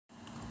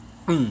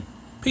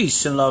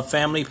Peace and love,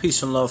 family.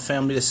 Peace and love,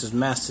 family. This is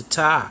Master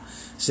Ty.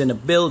 It's in the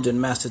building.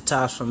 Master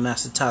Ty from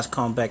Master Ty's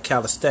Combat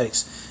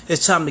Calisthenics.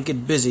 It's time to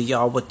get busy,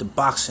 y'all, with the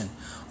boxing.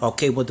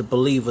 Okay, with the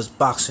Believers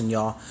boxing,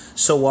 y'all.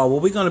 So, what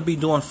we're gonna be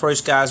doing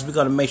first, guys, we're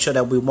gonna make sure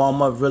that we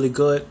warm up really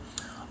good.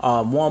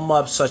 Warm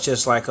up such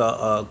as like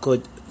a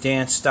good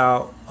dance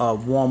style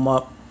warm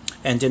up,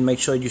 and then make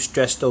sure you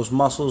stretch those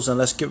muscles. And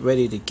let's get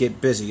ready to get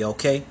busy.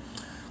 Okay.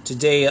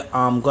 Today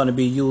I'm gonna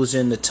be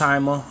using the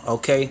timer.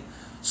 Okay,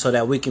 so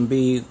that we can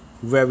be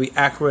very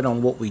accurate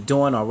on what we're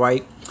doing. All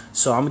right,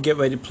 so I'm gonna get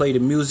ready to play the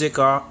music.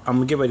 I'm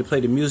gonna get ready to play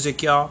the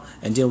music, y'all,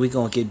 and then we're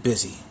gonna get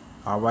busy.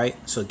 All right,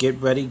 so get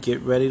ready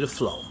to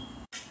flow.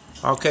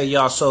 Okay,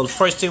 y'all, so the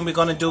first thing we're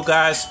gonna do,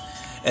 guys,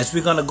 is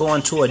we're gonna go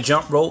into a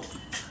jump rope.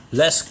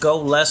 Let's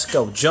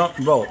go, jump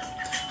rope.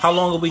 How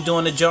long are we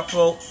doing the jump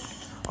rope?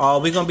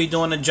 We're gonna be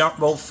doing the jump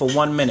rope for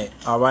 1 minute.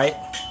 All right,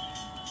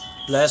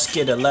 let's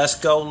get it. Let's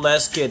go.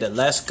 Let's get it.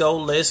 Let's go.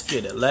 Let's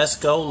get it. Let's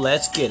go.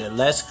 Let's get it.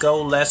 Let's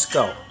go. Let's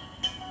go.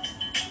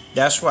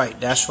 That's right.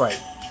 That's right.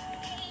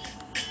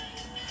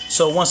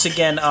 So once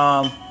again,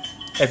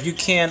 if you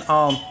can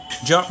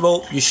jump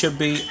rope, you should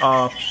be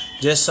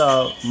just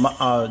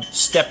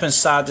stepping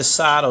side to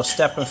side or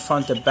stepping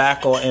front to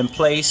back or in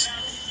place,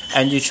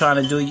 and you're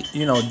trying to do,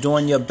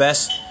 doing your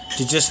best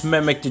to just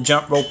mimic the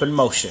jump rope in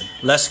motion.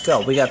 Let's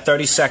go. We got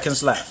 30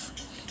 seconds left.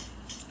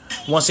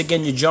 Once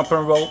again, you're jumping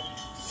rope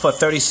for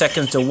 30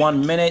 seconds to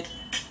 1 minute,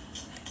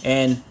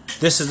 and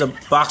this is a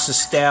boxer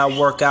style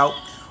workout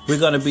we're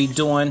going to be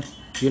doing,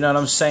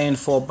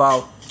 for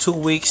about 2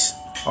 weeks.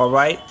 All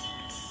right,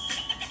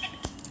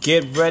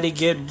 get ready.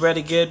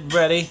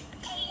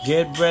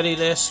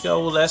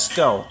 Let's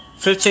go.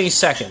 15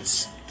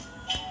 seconds.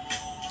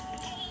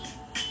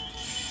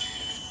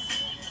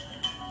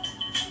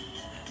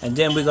 And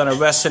then we're going to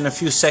rest in a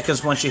few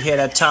seconds. Once you hear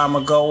that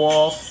timer go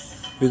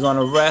off, we're going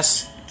to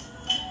rest,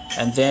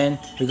 and then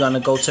we're going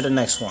to go to the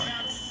next one.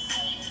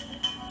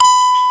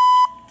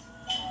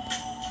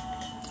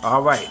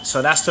 Alright,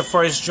 so that's the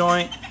first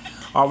joint.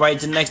 Alright,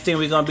 the next thing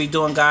we're going to be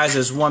doing, guys,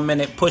 is 1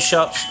 minute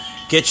push-ups.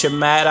 Get your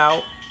mat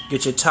out.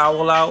 Get your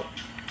towel out.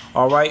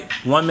 Alright,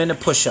 1 minute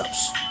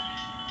push-ups.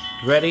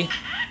 Ready?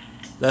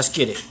 Let's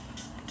get it.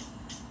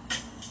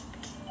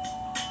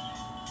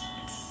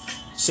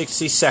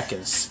 60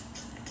 seconds.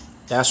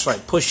 That's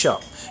right, push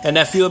up. And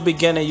if you're a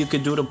beginner, you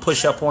could do the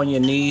push up on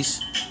your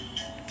knees.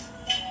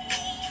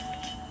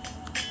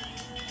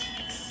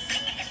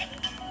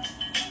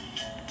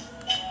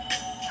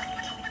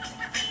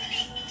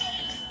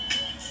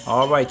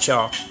 All right,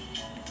 y'all.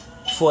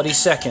 40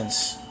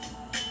 seconds.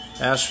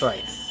 That's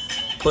right.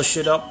 Push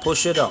it up,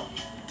 push it up.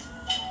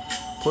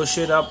 Push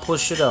it up,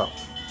 push it up.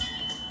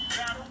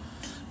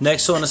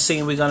 Next on the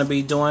scene we're going to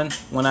be doing,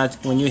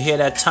 when you hear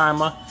that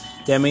timer,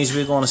 that means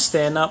we're going to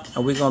stand up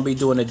and we're going to be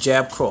doing a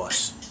jab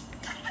cross.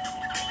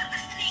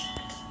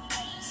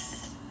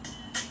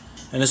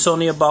 And it's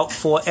only about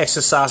 4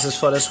 exercises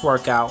for this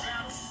workout.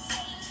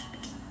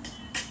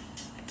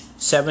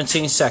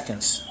 17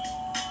 seconds.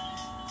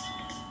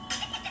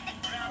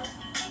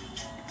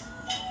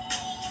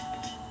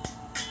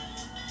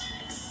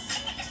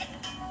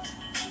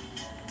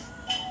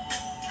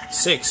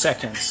 6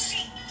 seconds.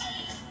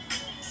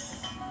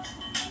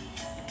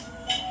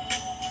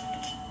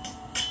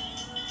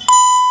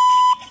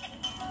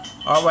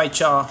 All right,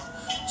 y'all.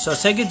 So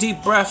take a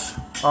deep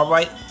breath. All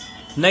right.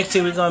 Next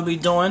thing we're going to be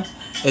doing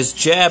is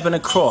jab and a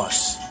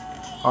cross.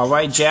 All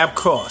right. Jab,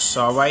 cross.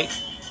 All right.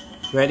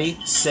 Ready,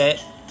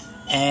 set,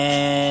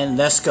 and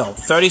let's go.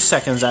 30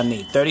 seconds I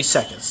need. 30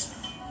 seconds.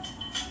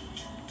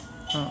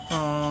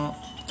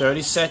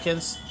 30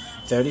 seconds.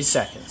 30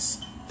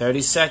 seconds.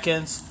 30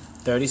 seconds.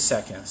 30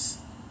 seconds.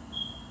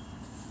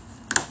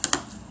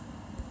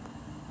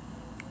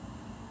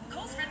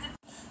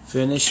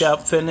 Finish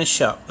up,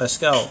 finish up. Let's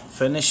go.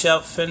 Finish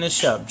up,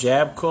 finish up.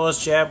 Jab,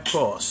 cross, jab,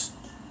 cross.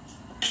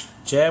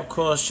 Jab,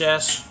 cross,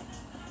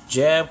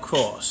 jab,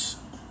 cross.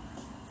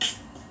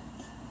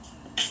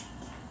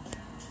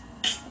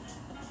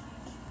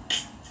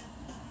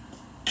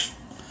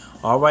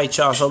 All right,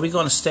 y'all. So we're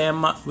gonna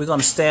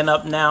stand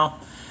up now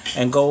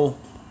and go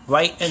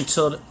right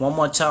into one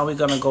more time. We're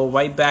gonna go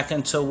right back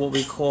into what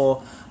we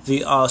call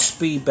the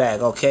speed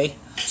bag. Okay.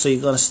 So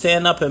you're gonna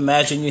stand up.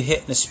 Imagine you're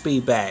hitting the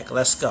speed bag.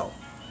 Let's go.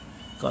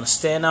 Gonna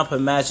stand up.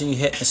 Imagine you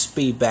hitting the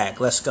speed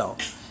bag. Let's go.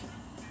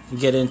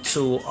 Get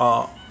into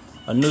a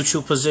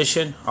neutral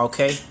position.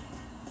 Okay.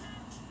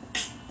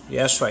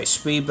 Yeah, that's right.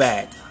 Speed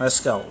bag.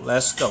 Let's go.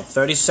 Let's go.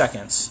 30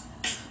 seconds.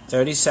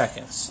 30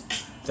 seconds.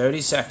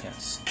 30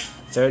 seconds.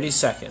 30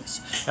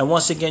 seconds. And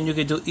once again, you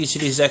can do each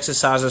of these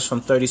exercises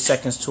from 30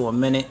 seconds to a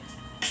minute.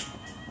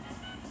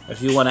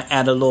 If you want to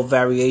add a little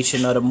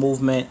variation of the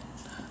movement,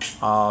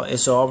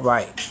 it's all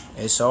right.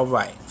 It's all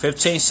right.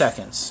 15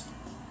 seconds.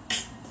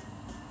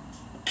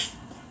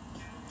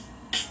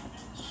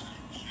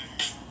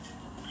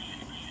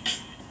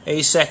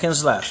 8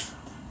 seconds left.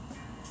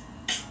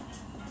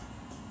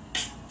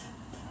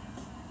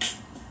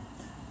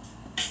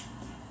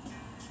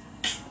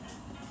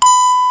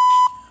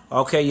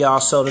 Okay, y'all,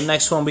 so the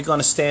next one we're going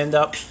to stand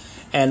up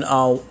And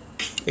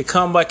at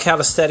Combat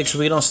Calisthenics,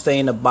 we don't stay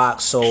in the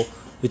box, so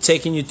we're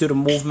taking you through the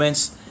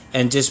movements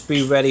and just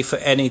be ready for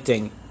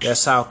anything.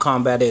 That's how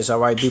combat is, all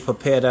right? Be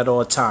prepared at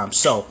all times.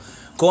 So,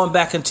 going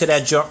back into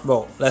that jump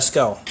rope, let's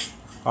go,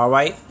 all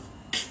right?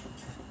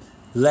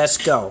 Let's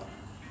go.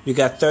 You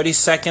got 30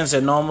 seconds,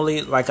 and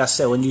normally, like I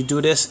said, when you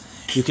do this,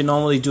 you can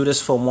normally do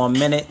this for 1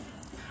 minute.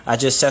 I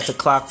just set the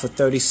clock for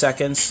 30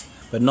 seconds,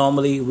 but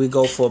normally we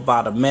go for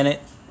about a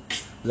minute.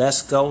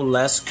 Let's go,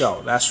 let's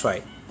go. That's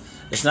right.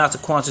 It's not the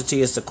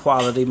quantity, it's the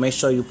quality. Make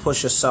sure you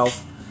push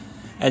yourself.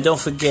 And don't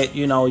forget,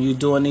 you know, you're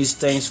doing these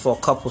things for a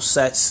couple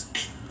sets.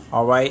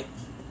 All right?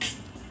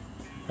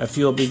 If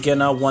you're a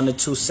beginner, 1 to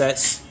 2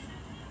 sets.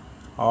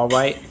 All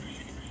right?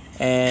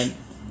 And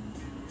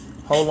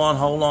hold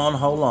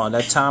on.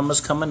 That timer's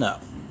coming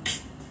up.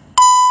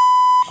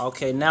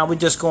 Okay, now we're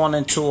just going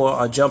into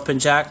a jumping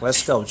jack.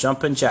 Let's go.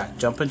 Jumping jack,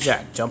 jumping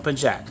jack, jumping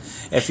jack.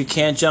 If you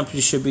can't jump,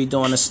 you should be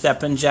doing a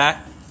stepping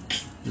jack.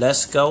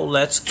 Let's go,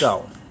 let's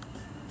go.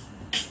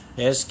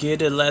 Let's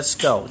get it, let's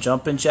go.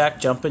 Jumping jack,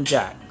 jumping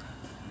jack.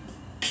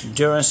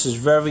 Endurance is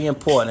very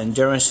important.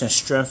 Endurance and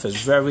strength is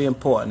very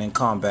important in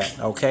combat,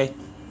 okay?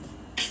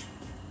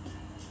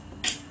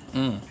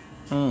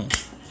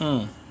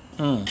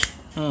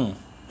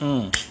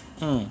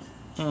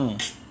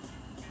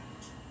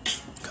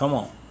 Come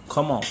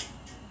on.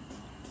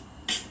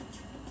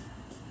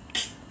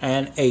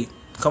 And 8.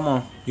 Come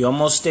on, you're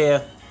almost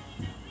there.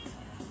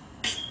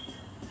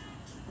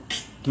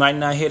 Might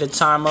not hit a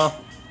timer,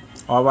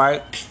 all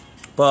right?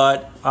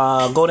 But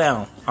go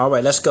down. All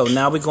right, let's go.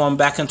 Now we're going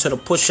back into the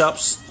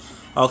push-ups.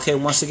 Okay,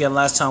 once again,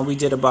 last time we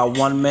did about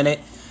 1 minute.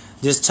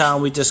 This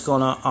time we're just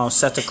going to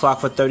set the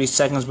clock for 30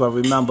 seconds. But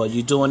remember,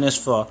 you're doing this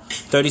for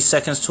 30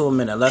 seconds to a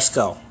minute. Let's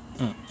go.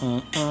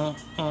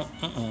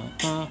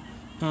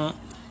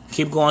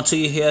 Keep going till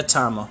you hear a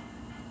timer.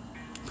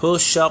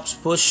 Push-ups,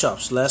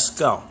 push-ups. Let's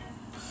go.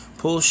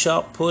 Push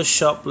up,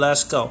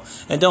 let's go.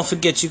 And don't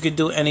forget, you can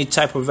do any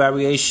type of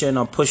variation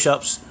on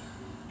push-ups,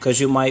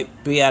 because you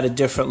might be at a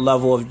different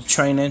level of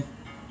training.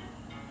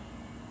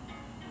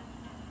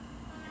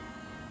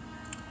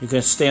 You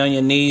can stay on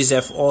your knees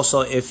if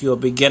you're a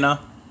beginner.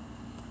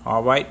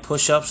 All right,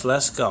 push-ups,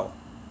 let's go.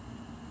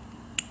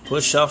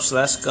 Push-ups,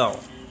 let's go.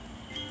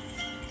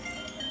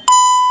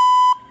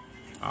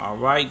 All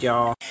right,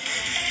 y'all.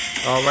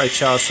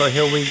 So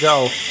here we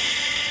go.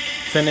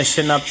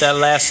 Finishing up that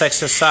last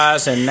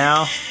exercise, and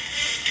now,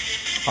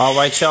 all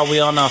right, y'all, we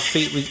on our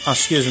feet.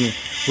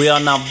 We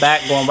on our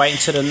back, going right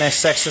into the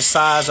next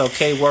exercise.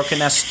 Okay, working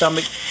that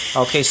stomach.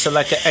 Okay,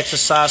 select an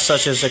exercise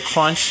such as a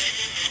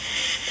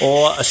crunch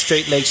or a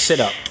straight leg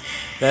sit-up.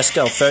 Let's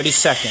go. 30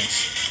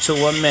 seconds to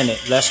a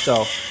minute. Let's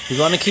go. You're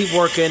gonna keep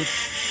working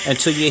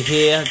until you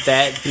hear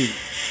that beat,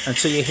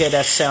 until you hear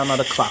that sound of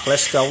the clock.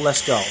 Let's go.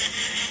 Let's go.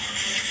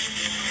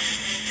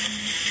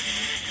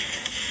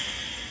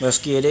 Let's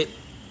get it.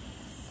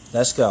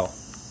 Let's go.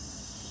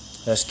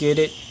 Let's get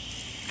it.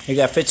 You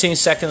got 15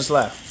 seconds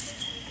left.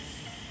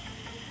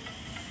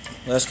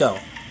 Let's go.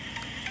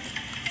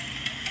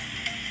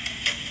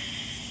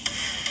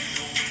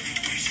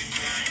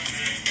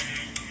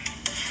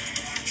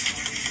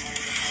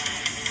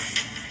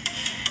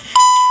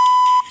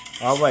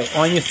 All right,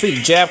 on your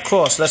feet, jab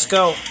cross. Let's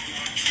go.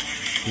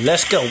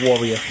 Let's go,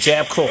 warrior.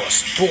 Jab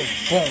cross. Boom,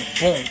 boom,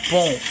 boom,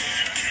 boom.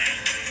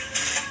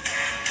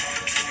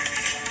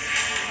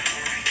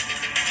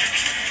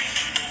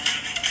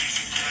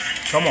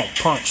 Come on,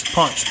 punch,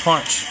 punch,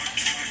 punch.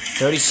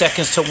 30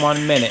 seconds to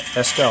 1 minute.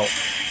 Let's go.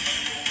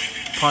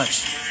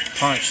 Punch,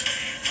 punch,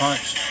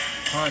 punch,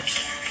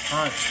 punch,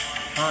 punch,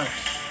 punch,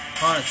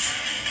 punch.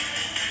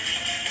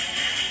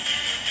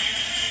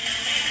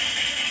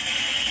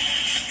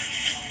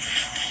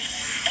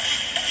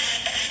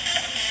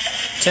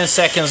 Ten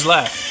seconds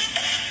left.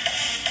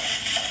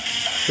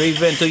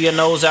 Breathe in through your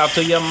nose, out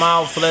through your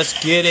mouth. Let's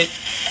get it.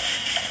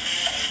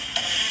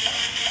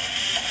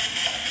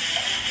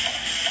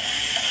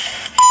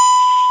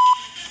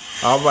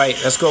 All right,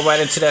 let's go right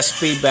into that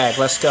speed bag.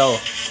 Let's go.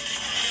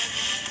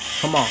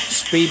 Come on,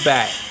 speed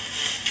bag.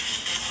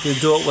 You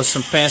do it with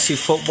some fancy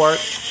footwork,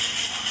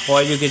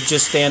 or you could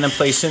just stand in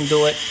place and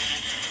do it.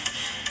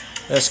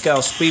 Let's go,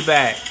 speed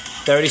bag.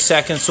 30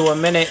 seconds to a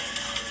minute.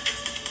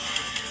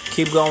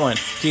 Keep going,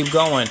 keep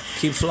going,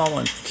 keep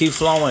flowing, keep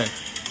flowing.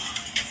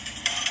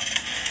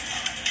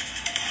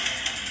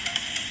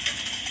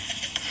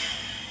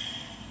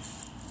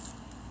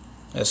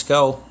 Let's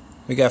go.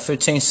 We got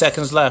 15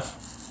 seconds left.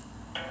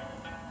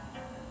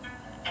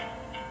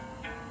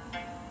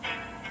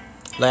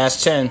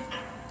 Last 10.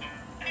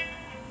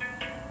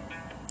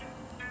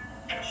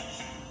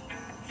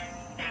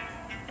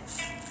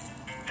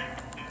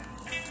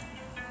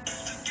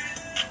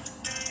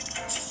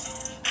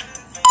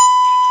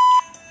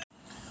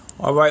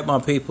 All right, my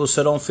people.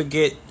 So don't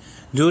forget,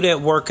 do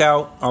that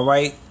workout. All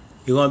right.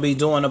 You're going to be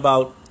doing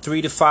about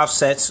 3 to 5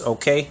 sets.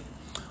 Okay.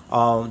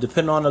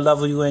 Depending on the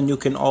level you're in, you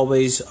can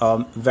always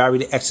vary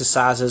the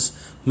exercises,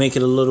 make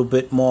it a little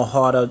bit more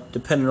harder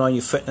depending on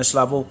your fitness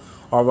level.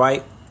 All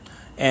right.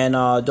 And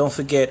don't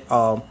forget,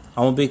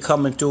 I'm gonna be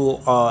coming through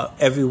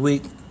every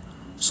week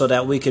so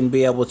that we can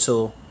be able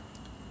to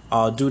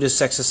do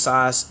this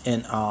exercise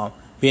and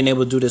being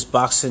able to do this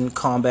boxing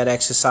combat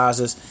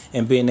exercises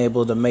and being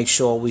able to make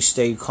sure we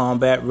stay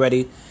combat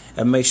ready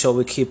and make sure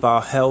we keep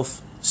our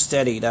health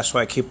steady. That's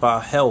right, keep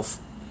our health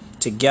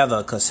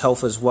together, because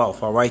health is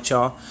wealth. All right,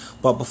 y'all.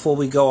 But before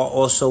we go, I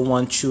also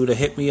want you to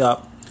hit me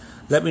up.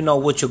 Let me know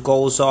what your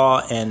goals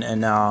are and if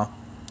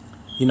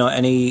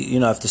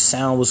the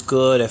sound was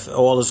good, if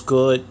all is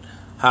good,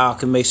 how I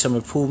can make some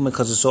improvement,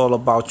 because it's all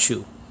about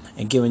you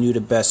and giving you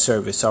the best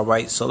service. All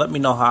right, so let me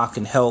know how I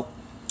can help.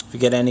 If you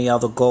get any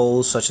other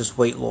goals such as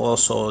weight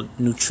loss or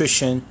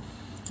nutrition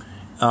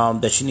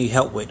that you need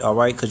help with, all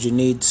right, because you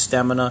need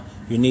stamina,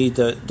 you need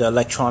the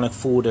electronic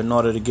food in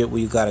order to get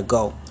where you got to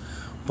go.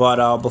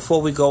 But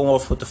before we go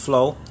off with the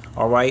flow,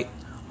 all right,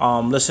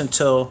 listen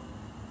to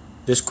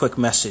this quick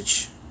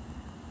message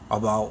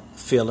about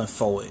failing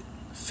forward.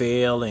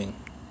 Failing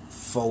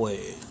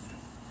forward.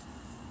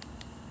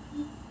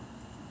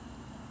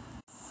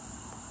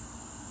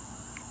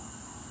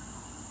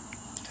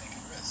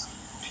 Taking risks.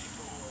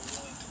 People who are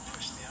willing to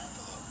push the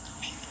envelope.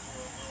 People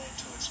who are willing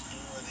to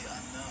explore the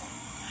unknown.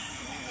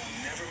 We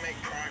will never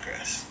make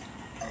progress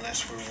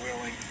unless we're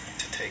willing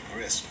to take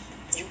risks.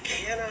 You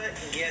cannot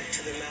get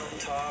to the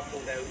mountaintop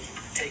without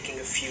taking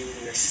a few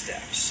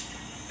missteps.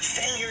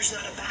 Failure is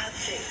not a bad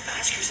thing.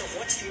 Ask yourself,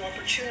 what's the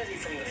opportunity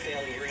from the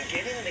failure, and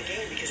get in the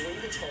game, because when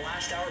you get to the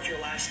last hour of your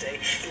last day,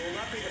 it will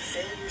not be the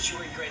failures you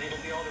regret,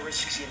 it'll be all the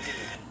risks you did.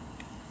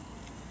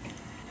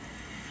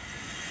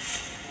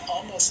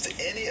 Almost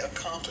any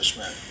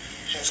accomplishment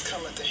has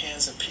come at the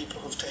hands of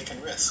people who've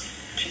taken risks.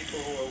 People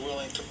who are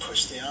willing to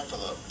push the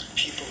envelope.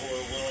 People who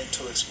are willing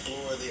to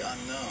explore the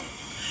unknown.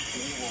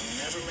 We will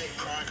never make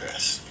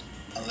progress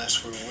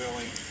unless we're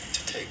willing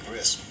to take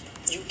risks.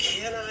 You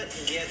cannot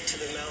get to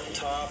the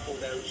mountaintop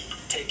without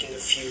taking a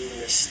few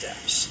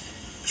missteps.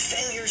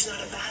 Failure is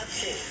not a bad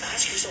thing.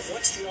 Ask yourself,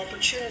 what's the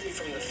opportunity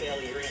from the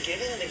failure, and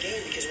get in the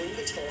game, because when you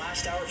get to the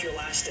last hour of your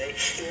last day,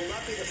 it will not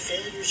be the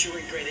failures you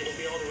regret, it'll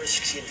be all the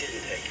risks you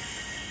didn't take.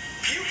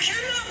 You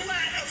cannot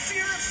let a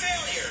fear of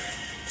failure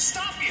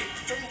stop you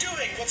from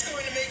doing what's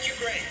going to make you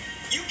great.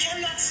 You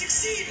cannot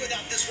succeed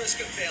without this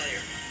risk of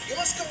failure. You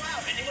must go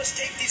out and you must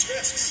take these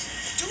risks.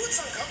 Do what's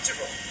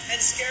uncomfortable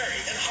and scary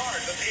and hard,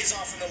 but pays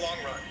off in the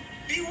long run.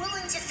 Be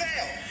willing to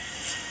fail.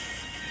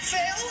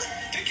 Fail,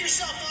 pick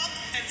yourself up,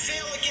 and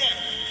fail again.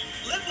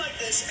 Live like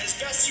this as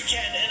best you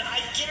can, and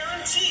I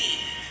guarantee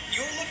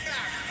you'll look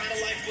back on a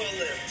life well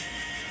lived.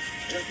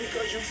 Just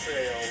because you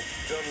fail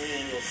doesn't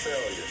mean you're a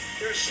failure.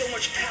 There's so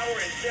much power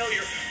in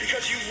failure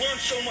because you learn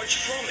so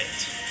much from it.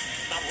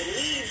 I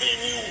believe in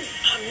you.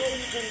 I know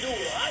you can do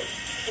it, all right?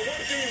 The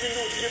one thing you can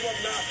do is give up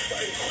now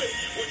and quit.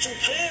 What you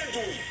can do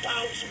is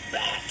bounce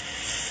back.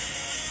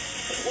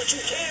 What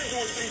you can do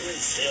is be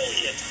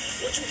resilient.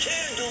 What you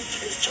can do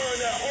is turn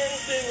that whole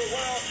thing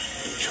around,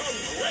 become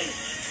great.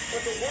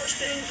 But the worst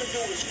thing you can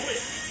do is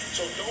quit.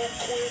 So don't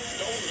quit,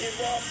 don't give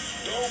up,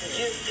 don't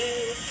give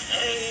in,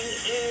 hang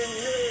in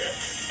there.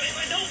 But if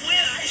I don't win,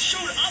 I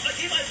showed up, I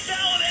gave my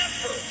valiant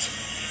effort.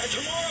 And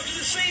tomorrow I'll do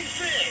the same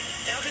thing.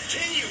 And I'll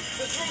continue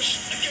to throw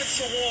against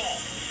the wall.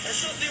 And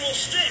something will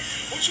stick,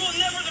 which will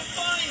never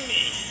define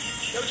me.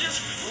 It'll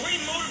just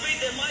re-motivate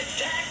that my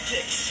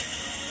tactics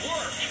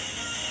work.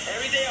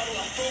 Every day I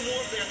will throw more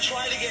up there,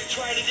 try it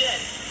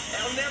again.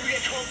 And I'll never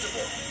get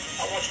comfortable.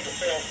 I want you to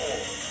fail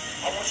forward.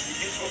 I want you to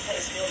get to a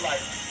place in your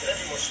life that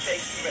every mistake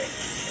you make,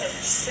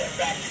 every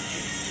setback you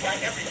get, right,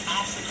 every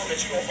obstacle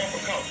that you don't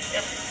overcome,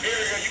 every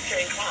barrier you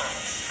can't climb.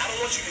 I don't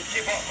want you to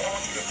give up, but I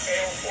want you to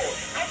fail forward.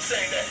 I'm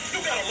saying that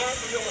you got to learn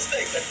from your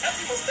mistakes. That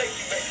every mistake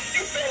you make,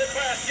 you fail in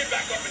class, get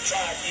back up and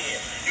try again.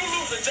 You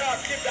lose a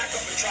job, get back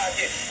up and try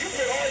again. You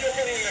put all your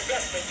money in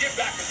investment, get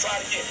back and try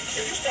again.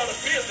 If you start a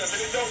business and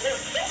it don't work,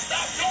 don't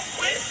stop, don't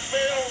quit,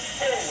 fail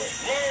forward.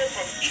 Learn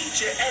from each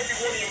and every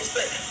one of your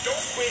mistakes.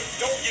 Don't quit,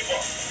 don't give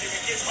up. If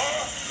it gets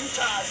hard, you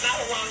tired, not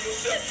around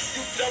yourself,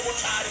 you double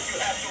tired if you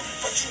have to,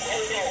 but you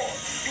hold on.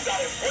 You got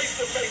to embrace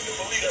the faith and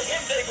believe that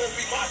one day gonna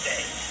be my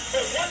day.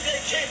 But one day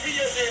can't be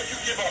your day if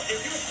you give up. If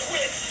you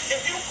quit,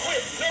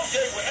 no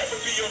day will ever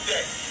be your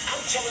day.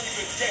 I'm telling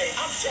you today,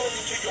 I'm telling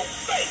you to your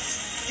face,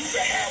 you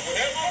can have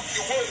whatever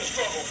you're willing to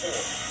struggle for.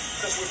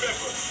 Because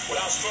remember,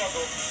 without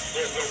struggle,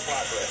 there's no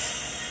progress.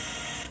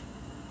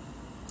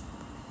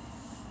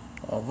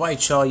 All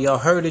right, y'all. Y'all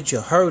heard it.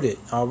 You heard it.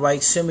 All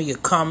right. Send me your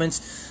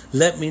comments.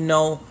 Let me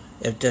know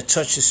if that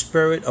touch your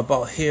spirit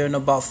about hearing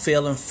about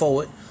failing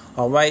forward.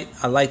 All right.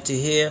 I like to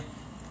hear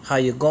how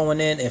you're going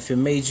in. If it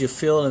made you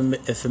feel, and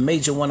if it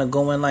made you want to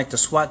go in like the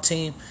SWAT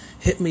team,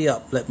 hit me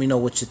up. Let me know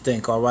what you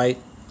think. All right.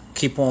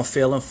 Keep on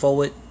failing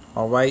forward.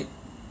 All right.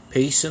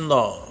 Peace and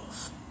love.